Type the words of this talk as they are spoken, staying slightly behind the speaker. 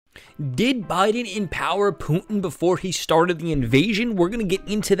Did Biden empower Putin before he started the invasion? We're going to get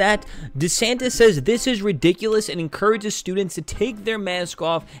into that. DeSantis says this is ridiculous and encourages students to take their mask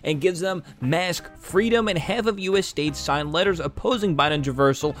off and gives them mask freedom. And half of U.S. states signed letters opposing Biden's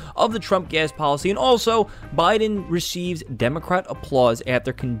reversal of the Trump gas policy. And also, Biden receives Democrat applause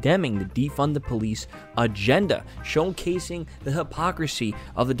after condemning the defund the police agenda, showcasing the hypocrisy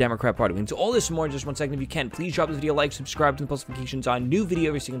of the Democrat Party. Into all this and more in just 1 second. If you can, please drop this video a like, subscribe to the post notifications on new video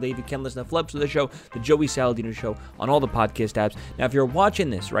every single day. If you can, listen to full episodes of the show, the Joey Saladino Show, on all the podcast apps. Now, if you're watching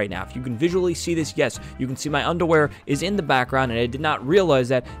this right now, if you can visually see this, yes, you can see my underwear is in the background, and I did not realize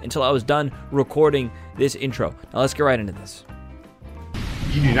that until I was done recording this intro. Now, let's get right into this.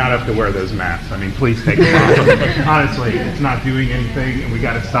 You do not have to wear those masks. I mean, please take them off. Honestly, it's not doing anything, and we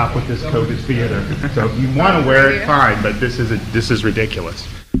got to stop with this COVID theater. So if you want to wear it, fine, but this is ridiculous.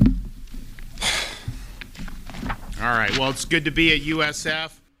 All right, well, it's good to be at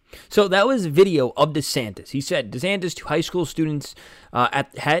USF. So that was a video of DeSantis. He said, DeSantis to high school students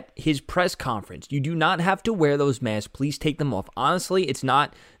at his press conference, you do not have to wear those masks. Please take them off. Honestly, it's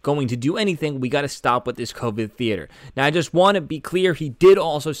not going to do anything. We got to stop with this COVID theater. Now, I just want to be clear. He did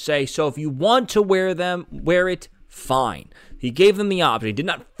also say, so if you want to wear them, wear it, fine. He gave them the option. He did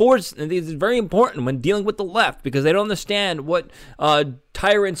not force, and this is very important when dealing with the left because they don't understand what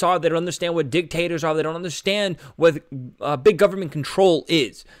tyrants are. They don't understand what dictators are. They don't understand what big government control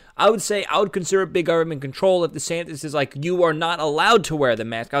is. I would consider big government control if DeSantis is like, you are not allowed to wear the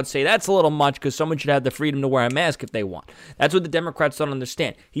mask. I would say that's a little much because someone should have the freedom to wear a mask if they want. That's what the Democrats don't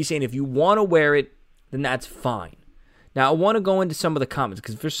understand. He's saying if you want to wear it, then that's fine. Now, I want to go into some of the comments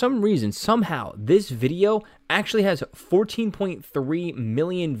because for some reason, somehow, this video actually has 14.3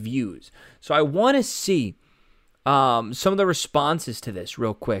 million views. So I want to see some of the responses to this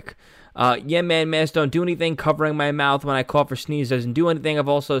real quick. Yeah, man, masks don't do anything. Covering my mouth when I cough or sneeze doesn't do anything. I've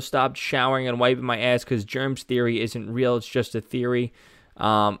also stopped showering and wiping my ass because germs theory isn't real. It's just a theory.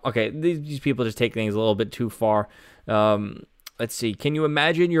 Okay, these people just take things a little bit too far. Let's see. Can you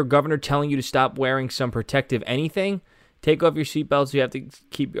imagine your governor telling you to stop wearing some protective anything? Take off your seatbelts. You have to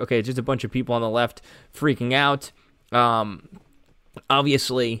keep... Okay, it's just a bunch of people on the left freaking out.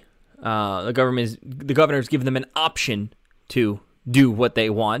 Obviously, the governor's giving them an option to do what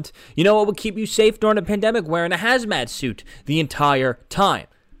they want. You know what would keep you safe during a pandemic? Wearing a hazmat suit the entire time.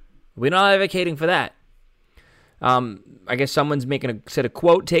 We're not advocating for that. I guess someone's said a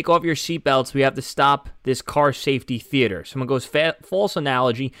quote, take off your seatbelts. We have to stop this car safety theater. Someone goes, false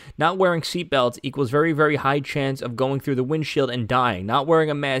analogy. Not wearing seatbelts equals very, very high chance of going through the windshield and dying. Not wearing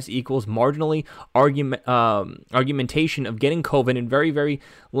a mask equals marginally argumentation of getting COVID and very, very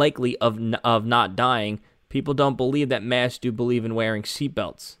likely of not dying. People don't believe that masks do believe in wearing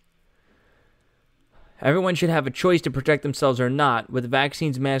seatbelts. Everyone should have a choice to protect themselves or not. With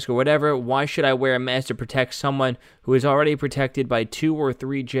vaccines, masks, or whatever, why should I wear a mask to protect someone who is already protected by 2 or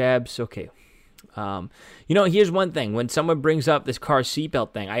 3 jabs? Okay. Here's one thing. When someone brings up this car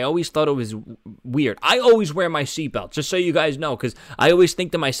seatbelt thing, I always thought it was weird. I always wear my seatbelt, just so you guys know, because I always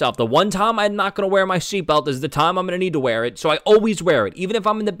think to myself, the one time I'm not going to wear my seatbelt is the time I'm going to need to wear it, so I always wear it, even if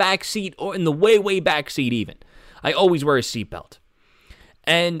I'm in the back seat or in the way, way back seat even. I always wear a seatbelt.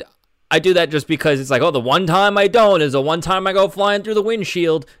 And I do that just because it's like, the one time I don't is the one time I go flying through the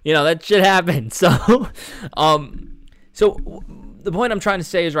windshield. That shit happens. So, so the point I'm trying to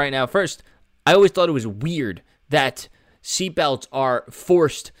say is right now, first, I always thought it was weird that seatbelts are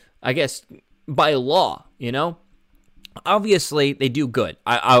forced, I guess, by law, Obviously, they do good.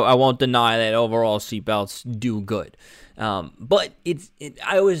 I won't deny that overall seatbelts do good. But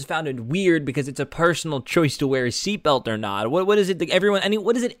I always found it weird because it's a personal choice to wear a seatbelt or not. What is it?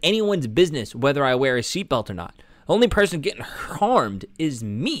 What is it anyone's business whether I wear a seatbelt or not? The only person getting harmed is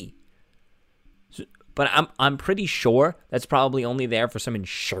me. But I'm pretty sure that's probably only there for some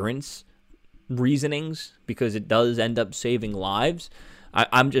insurance reasonings because it does end up saving lives.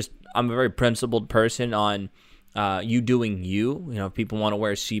 I'm a very principled person on you doing you. If people want to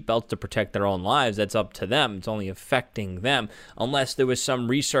wear seatbelts to protect their own lives, that's up to them. It's only affecting them. Unless there was some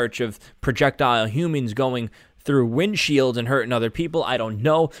research of projectile humans going through windshields and hurting other people, I don't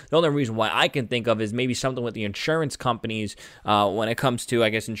know. The only reason why I can think of is maybe something with the insurance companies when it comes to, I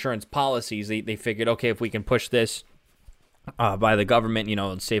guess, insurance policies. They figured, okay, if we can push this by the government,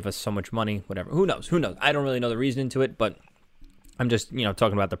 it'll save us so much money, whatever. Who knows? I don't really know the reason to it, but I'm just,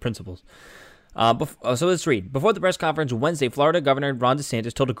 talking about the principles. So let's read. Before the press conference Wednesday, Florida Governor Ron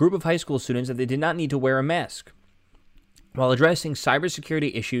DeSantis told a group of high school students that they did not need to wear a mask. While addressing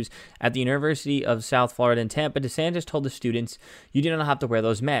cybersecurity issues at the University of South Florida in Tampa, DeSantis told the students, you do not have to wear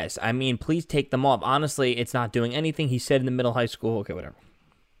those masks. I mean, please take them off. Honestly, it's not doing anything, he said in the middle high school. Okay, whatever.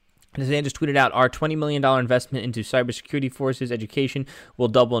 DeSantis tweeted out, our $20 million investment into cybersecurity forces education will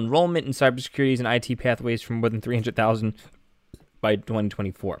double enrollment in cybersecurity and IT pathways from more than 300,000 by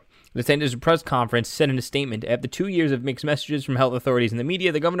 2024. DeSantis' press conference said in a statement, after 2 years of mixed messages from health authorities and the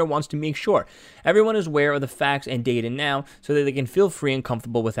media, the governor wants to make sure everyone is aware of the facts and data now so that they can feel free and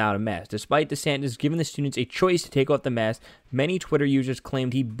comfortable without a mask. Despite DeSantis giving the students a choice to take off the mask, many Twitter users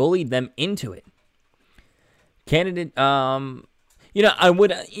claimed he bullied them into it. Candidate, I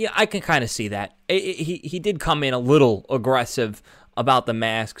can kind of see that. He did come in a little aggressive about the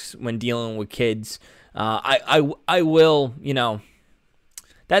masks when dealing with kids. I will,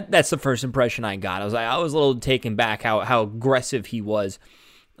 that's the first impression I got. I was a little taken back how aggressive he was.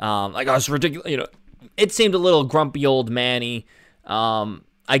 I was ridiculous. It seemed a little grumpy old man-y.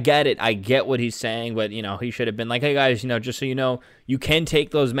 I get it. I get what he's saying, but he should have been like, hey guys, just so you know, you can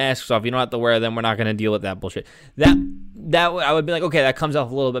take those masks off. You don't have to wear them. We're not going to deal with that bullshit. That I would be like, okay, that comes off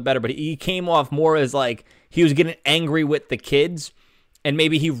a little bit better, but he came off more as like he was getting angry with the kids, and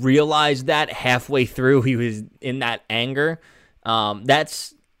maybe he realized that halfway through he was in that anger.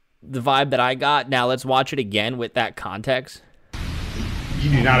 That's the vibe that I got. Now let's watch it again with that context. You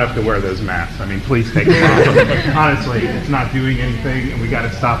do not have to wear those masks. I mean, please take them off. Honestly, it's not doing anything, and we got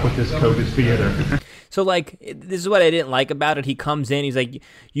to stop with this COVID theater. So, this is what I didn't like about it. He comes in, he's like,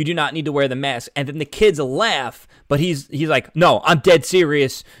 you do not need to wear the mask. And then the kids laugh, but he's like, no, I'm dead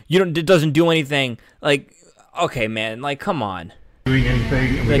serious. It doesn't do anything. Like, okay, man, come on. Doing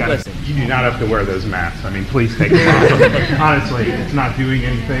anything, and listen. You do not have to wear those masks. I mean, please take them off. Honestly, it's not doing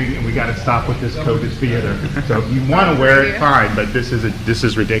anything, and we got to stop with this COVID theater. So if you want to wear it, fine, but this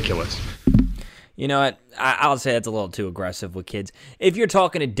is ridiculous. You know what? I'll say that's a little too aggressive with kids. If you're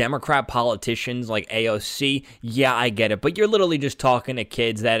talking to Democrat politicians like AOC, yeah, I get it. But you're literally just talking to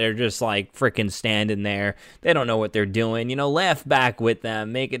kids that are just freaking standing there. They don't know what they're doing. Laugh back with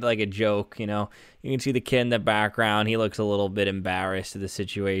them. Make it like a joke, You can see the kid in the background. He looks a little bit embarrassed of the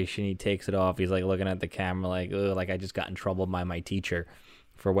situation. He takes it off. He's looking at the camera like I just got in trouble by my teacher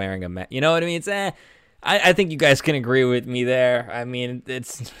for wearing a mask. You know what I mean? It's I think you guys can agree with me there. I mean,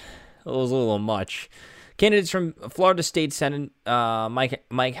 it was a little much. Candidates from Florida State Senate,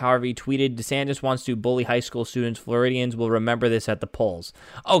 Mike Harvey tweeted, DeSantis wants to bully high school students. Floridians will remember this at the polls.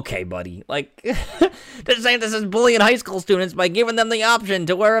 Okay, buddy. DeSantis is bullying high school students by giving them the option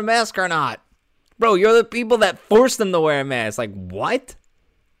to wear a mask or not. Bro, you're the people that forced them to wear a mask. What?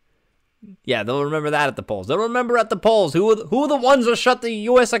 Yeah, they'll remember that at the polls. They'll remember at the polls who are the ones that shut the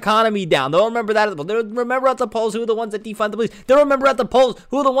U.S. economy down. They'll remember that at the polls. They'll remember at the polls who are the ones that defund the police. They'll remember at the polls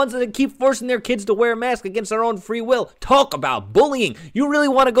who are the ones that keep forcing their kids to wear masks against their own free will. Talk about bullying. You really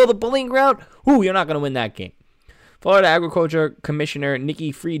want to go the bullying route? Ooh, you're not going to win that game. Florida Agriculture Commissioner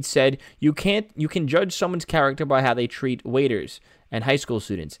Nikki Fried said, you can judge someone's character by how they treat waiters and high school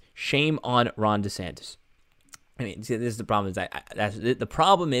students. Shame on Ron DeSantis. I mean, see, this is the problem. The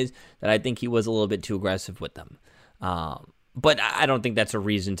problem is that I think he was a little bit too aggressive with them. But I don't think that's a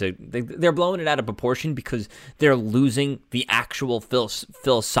reason to. They're blowing it out of proportion because they're losing the actual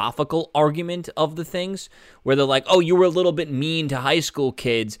philosophical argument of the things. Where they're like, "Oh, you were a little bit mean to high school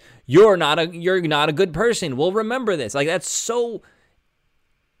kids. You're not a good person. We'll remember this." That's so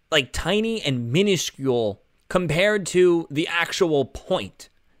tiny and minuscule compared to the actual point.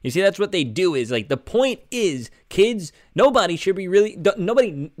 You see, that's what they do is the point is kids, nobody should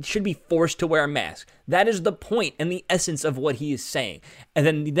be forced to wear a mask. That is the point and the essence of what he is saying. And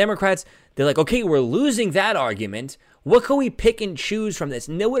then the Democrats, they're like, okay, we're losing that argument. What can we pick and choose from this?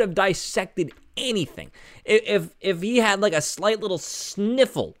 And they would have dissected anything. If he had a slight little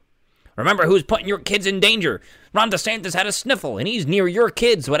sniffle. Remember who's putting your kids in danger. Ron DeSantis had a sniffle and he's near your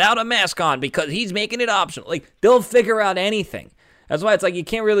kids without a mask on because he's making it optional. They'll figure out anything. That's why it's you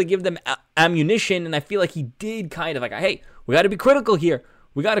can't really give them ammunition, and I feel like he did kind of hey, we got to be critical here.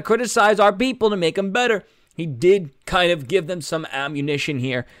 We got to criticize our people to make them better. He did kind of give them some ammunition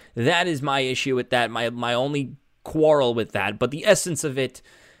here. That is my issue with that, my only quarrel with that. But the essence of it,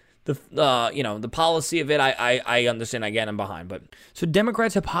 the policy of it, I understand. Again, I'm behind. But so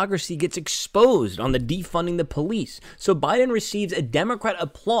Democrats' hypocrisy gets exposed on the defunding the police. So Biden receives a Democrat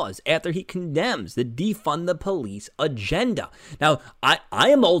applause after he condemns the defund the police agenda. Now, I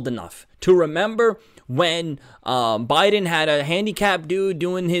am old enough to remember when Biden had a handicapped dude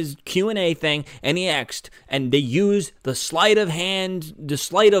doing his Q&A thing, and he asked, and they used the sleight of hand, the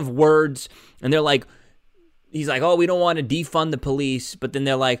sleight of words, and they're like, he's like, oh, we don't want to defund the police. But then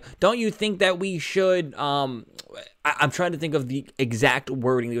they're like, don't you think that we should, I'm trying to think of the exact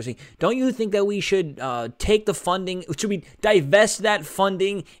wording they were saying. Don't you think that we should take the funding, should we divest that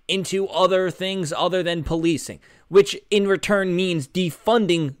funding into other things other than policing, which in return means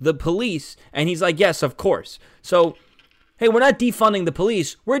defunding the police? And he's like, yes, of course. So, hey, we're not defunding the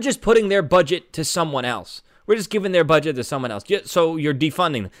police. We're just putting their budget to someone else. We're just giving their budget to someone else. So you're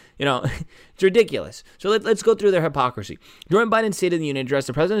defunding them. You know, it's ridiculous. So let's go through their hypocrisy. During Biden's State of the Union address,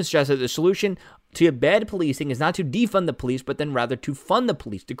 the president stressed that the solution to bad policing is not to defund the police, but then rather to fund the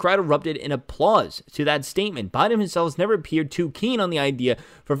police. The crowd erupted in applause to that statement. Biden himself has never appeared too keen on the idea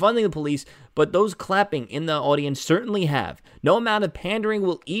for funding the police, but those clapping in the audience certainly have. No amount of pandering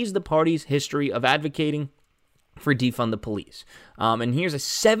will ease the party's history of advocating for defund the police. And here's a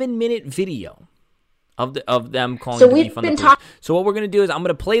 7-minute video of them calling to defund the police. So what we're going to do is I'm going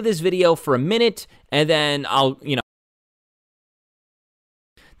to play this video for a minute, and then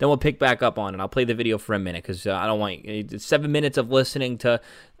then we'll pick back up on it. I'll play the video for a minute because I don't want it's 7 minutes of listening to,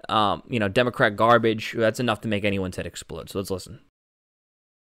 Democrat garbage. That's enough to make anyone's head explode. So let's listen.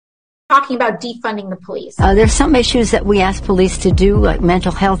 Talking about defunding the police. There's some issues that we ask police to do, like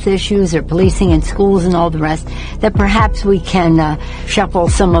mental health issues or policing in schools and all the rest, that perhaps we can shuffle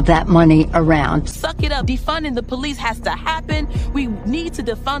some of that money around. Suck it up. Defunding the police has to happen. We need to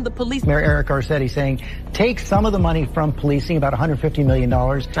defund the police. Mayor Eric Garcetti saying, take some of the money from policing, about $150 million.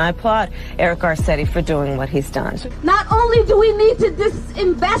 I applaud Eric Garcetti for doing what he's done. Not only do we need to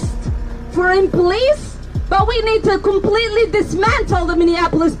disinvest in police, but we need to completely dismantle the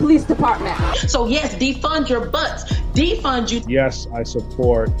Minneapolis Police Department. So yes, defund your butts. Defund you. Yes, I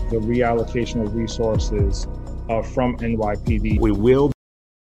support the reallocation of resources from NYPD. We will.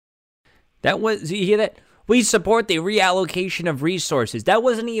 You hear that? We support the reallocation of resources. That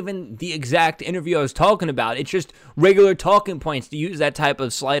wasn't even the exact interview I was talking about. It's just regular talking points to use that type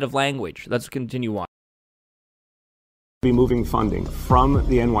of sleight of language. Let's continue on. Be moving funding from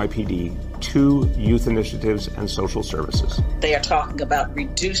the NYPD to youth initiatives and social services. They are talking about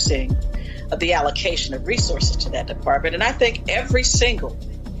reducing the allocation of resources to that department. And I think every single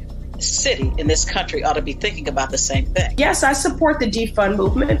city in this country ought to be thinking about the same thing. Yes, I support the defund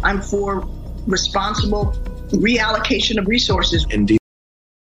movement. I'm for responsible reallocation of resources. Indeed.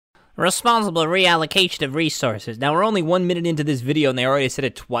 Responsible reallocation of resources. Now, we're only 1 minute into this video, and they already said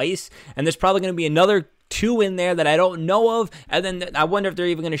it twice, and there's probably going to be another 2 in there that I don't know of, and then I wonder if they're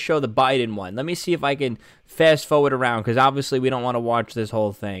even going to show the Biden one. Let me see if I can fast forward around, because obviously we don't want to watch this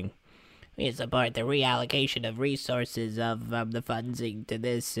whole thing. We support the reallocation of resources of the funding to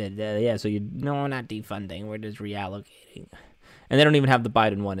this, and so we're not defunding, we're just reallocating. And they don't even have the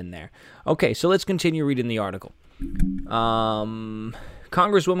Biden one in there. Okay, so let's continue reading the article.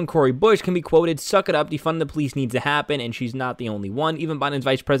 Congresswoman Cori Bush can be quoted, "Suck it up, defund the police needs to happen," and she's not the only one. Even Biden's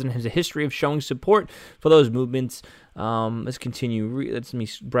vice president has a history of showing support for those movements. Let's continue. Let me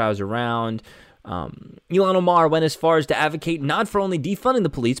browse around. Ilhan Omar went as far as to advocate not for only defunding the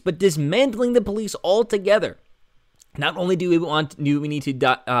police, but dismantling the police altogether. Not only do we need to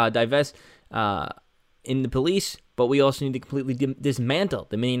divest in the police, but we also need to completely dismantle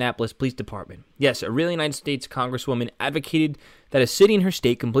the Minneapolis Police Department. Yes, a real United States Congresswoman advocated that a city in her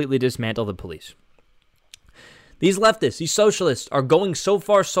state completely dismantle the police. These leftists, these socialists, are going so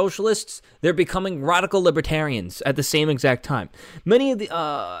far socialists, they're becoming radical libertarians at the same exact time. Many of the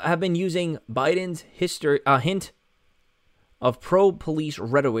have been using Biden's hint of pro-police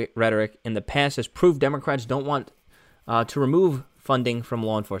rhetoric in the past as proof Democrats don't want to remove funding from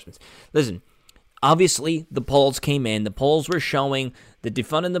law enforcement. Listen, obviously, the polls came in. The polls were showing that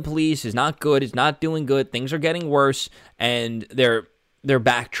defunding the police is not good. It's not doing good. Things are getting worse, and they're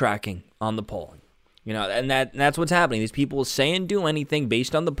backtracking on the polling. You know, and that's what's happening. These people say and do anything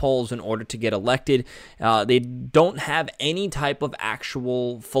based on the polls in order to get elected. They don't have any type of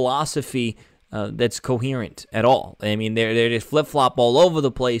actual philosophy that's coherent at all. I mean, they're just flip-flop all over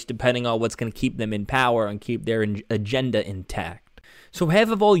the place depending on what's going to keep them in power and keep their agenda intact. So half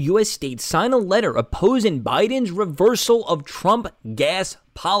of all U.S. states sign a letter opposing Biden's reversal of Trump gas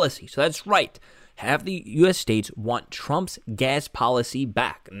policy. So that's right. Half the U.S. states want Trump's gas policy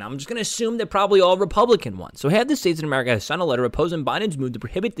back. And I'm just going to assume they're probably all Republican ones. So half the states in America have signed a letter opposing Biden's move to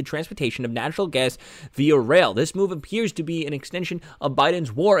prohibit the transportation of natural gas via rail. This move appears to be an extension of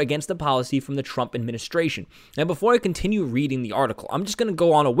Biden's war against the policy from the Trump administration. Now, before I continue reading the article, I'm just going to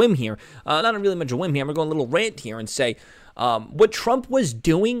go on a whim here. Not really much a whim here. I'm going to go on a little rant here and say what Trump was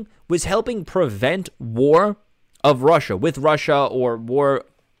doing was helping prevent war of Russia, with Russia, or war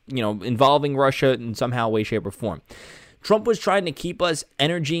involving Russia in somehow, way, shape, or form. Trump was trying to keep us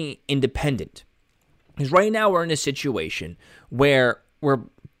energy independent. Because right now we're in a situation where we're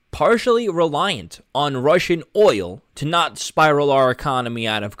partially reliant on Russian oil to not spiral our economy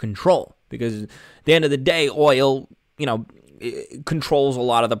out of control. Because at the end of the day, oil, it controls a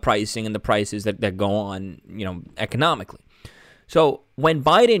lot of the pricing and the prices that go on, economically. So when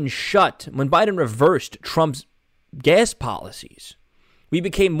Biden reversed Trump's gas policies, we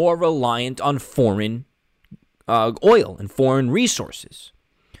became more reliant on foreign oil and foreign resources.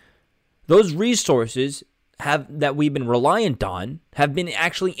 Those resources that we've been reliant on have been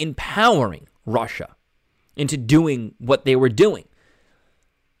actually empowering Russia into doing what they were doing.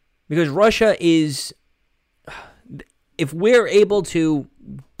 Because Russia is, if we're able to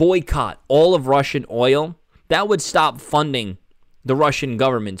boycott all of Russian oil, that would stop funding the Russian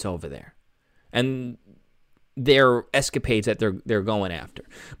governments over there and their escapades that they're going after.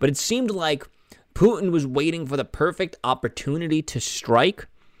 But it seemed like Putin was waiting for the perfect opportunity to strike,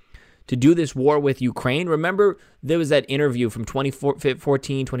 to do this war with Ukraine. Remember, there was that interview from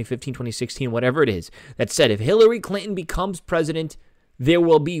 2014, 2015, 2016, whatever it is, that said if Hillary Clinton becomes president, there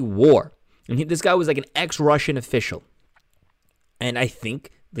will be war. And this guy was like an ex-Russian official. And I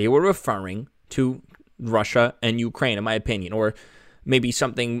think they were referring to Russia and Ukraine, in my opinion, or maybe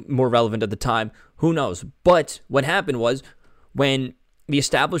something more relevant at the time. Who knows? But what happened was, when the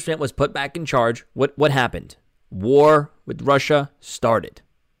establishment was put back in charge, what happened? War with Russia started.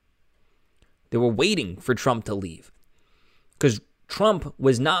 They were waiting for Trump to leave because Trump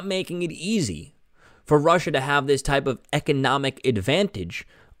was not making it easy for Russia to have this type of economic advantage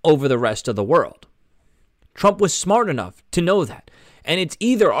over the rest of the world. Trump was smart enough to know that. And it's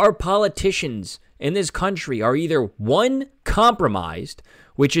either our politicians in this country are either, one, compromised,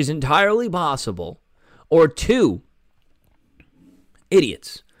 which is entirely possible, or two,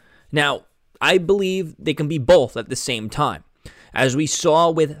 idiots. Now, I believe they can be both at the same time. As we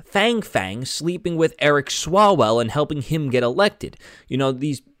saw with Fang Fang sleeping with Eric Swalwell and helping him get elected.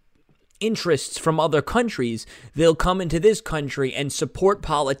 These interests from other countries, they'll come into this country and support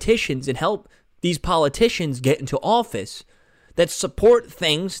politicians and help these politicians get into office that support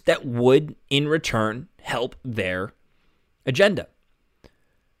things that would, in return, help their agenda.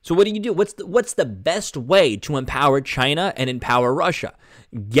 So what do? What's the best way to empower China and empower Russia?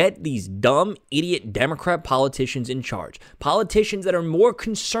 Get these dumb, idiot Democrat politicians in charge. Politicians that are more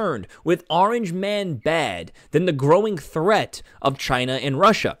concerned with Orange Man bad than the growing threat of China and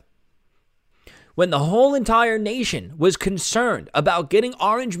Russia. When the whole entire nation was concerned about getting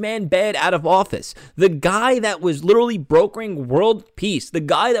Orange Man bad out of office, the guy that was literally brokering world peace, the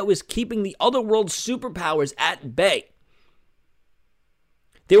guy that was keeping the other world superpowers at bay,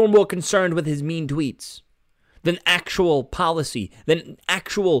 they were more concerned with his mean tweets than actual policy, than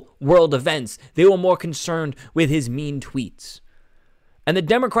actual world events. They were more concerned with his mean tweets. And the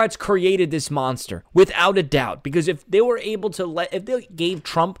Democrats created this monster without a doubt, because if they were able to if they gave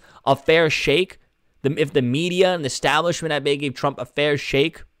Trump a fair shake, if the media and the establishment at bay gave Trump a fair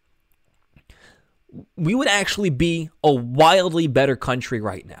shake, we would actually be a wildly better country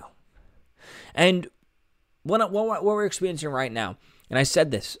right now. And what we're experiencing right now, and I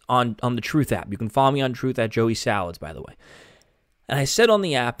said this on the Truth app. You can follow me on Truth at Joey Salads, by the way. And I said on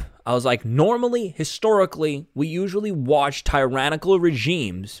the app, I was like, normally, historically, we usually watch tyrannical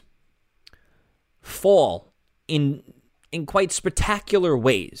regimes fall in quite spectacular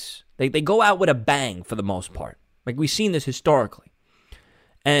ways. They go out with a bang for the most part. Like, we've seen this historically.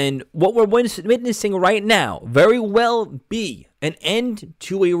 And what we're witnessing right now very well be an end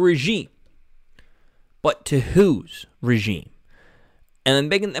to a regime. But to whose regime?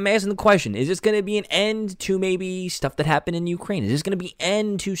 And I'm asking the question, is this going to be an end to maybe stuff that happened in Ukraine? Is this going to be an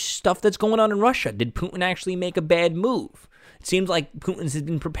end to stuff that's going on in Russia? Did Putin actually make a bad move? It seems like Putin has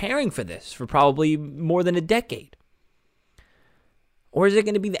been preparing for this for probably more than a decade. Or is it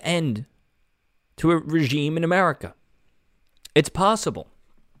going to be the end to a regime in America? It's possible.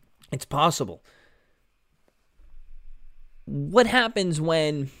 It's possible. What happens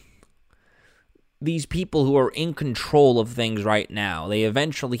when these people who are in control of things right now, they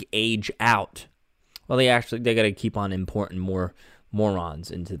eventually age out? Well, they got to keep on importing more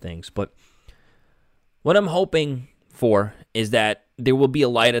morons into things. But what I'm hoping for is that there will be a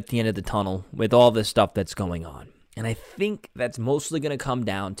light at the end of the tunnel with all this stuff that's going on. And I think that's mostly going to come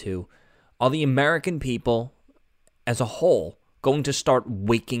down to, are the American people as a whole going to start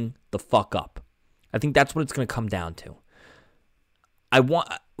waking the fuck up? I think that's what it's going to come down to.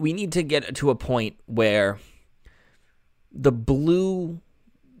 We need to get to a point where the blue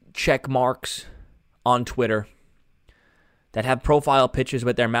check marks on Twitter that have profile pictures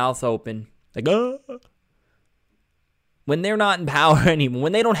with their mouth open, like, when they're not in power anymore,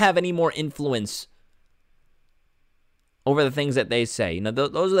 when they don't have any more influence over the things that they say. You know,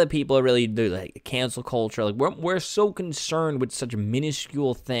 those are the people that really do, like, cancel culture. Like, we're so concerned with such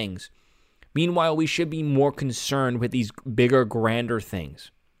minuscule things. Meanwhile, we should be more concerned with these bigger, grander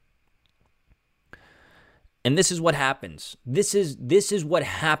things. And this is what happens. This is what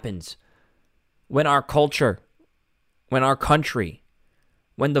happens when our culture, when our country,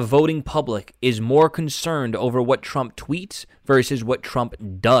 when the voting public is more concerned over what Trump tweets versus what Trump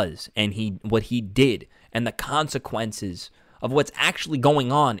does and what he did and the consequences of what's actually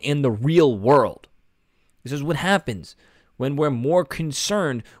going on in the real world. This is what happens when we're more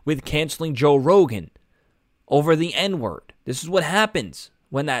concerned with canceling Joe Rogan over the N-word. This is what happens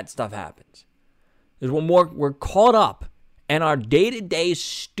when that stuff happens. Is when we're caught up in our day-to-day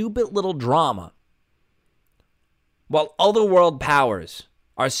stupid little drama while other world powers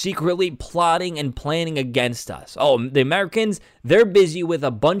are secretly plotting and planning against us. Oh, the Americans, they're busy with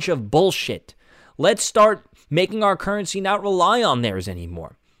a bunch of bullshit. Let's start making our currency not rely on theirs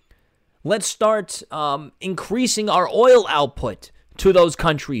anymore. Let's start increasing our oil output to those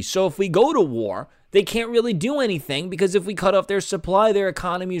countries. So if we go to war, they can't really do anything because if we cut off their supply, their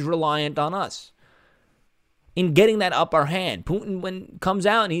economy is reliant on us. In getting that upper hand, Putin comes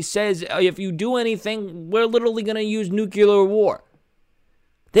out and he says, if you do anything, we're literally going to use nuclear war.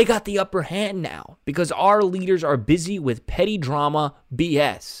 They got the upper hand now because our leaders are busy with petty drama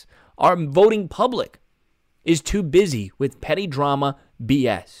BS. Our voting public is too busy with petty drama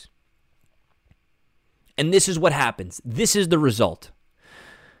BS. And this is what happens. This is the result.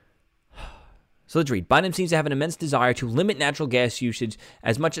 So let's read. Biden seems to have an immense desire to limit natural gas usage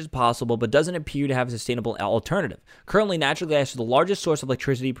as much as possible, but doesn't appear to have a sustainable alternative. Currently, natural gas is the largest source of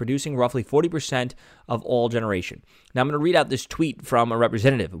electricity, producing roughly 40% of all generation. Now, I'm going to read out this tweet from a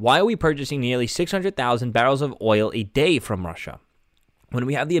representative. Why are we purchasing nearly 600,000 barrels of oil a day from Russia when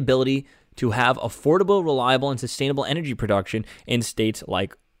we have the ability to have affordable, reliable, and sustainable energy production in states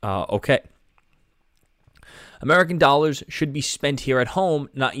like, American dollars should be spent here at home,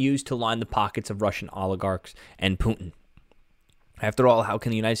 not used to line the pockets of Russian oligarchs and Putin. After all, how can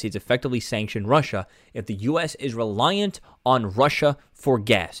the United States effectively sanction Russia if the U.S. is reliant on Russia for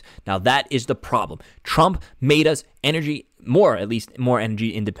gas? Now, that is the problem. Trump made us more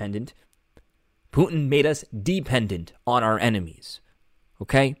energy independent. Putin made us dependent on our enemies.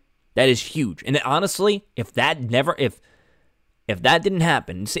 Okay? That is huge. And honestly, if that didn't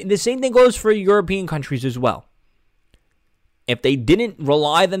happen, the same thing goes for European countries as well. If they didn't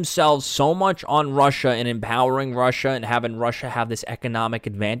rely themselves so much on Russia and empowering Russia and having Russia have this economic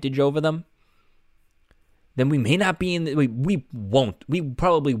advantage over them, then we may not be we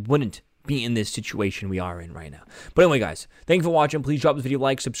probably wouldn't be in this situation we are in right now. But anyway, guys, thank you for watching. Please drop this video a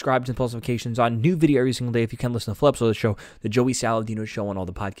like, subscribe to post notifications on new video every single day. If you can, listen to Flips of the show, the Joey Saladino Show on all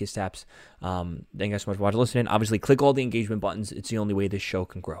the podcast apps. Thank you guys so much for watching, listening. Obviously, click all the engagement buttons. It's the only way this show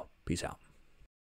can grow. Peace out.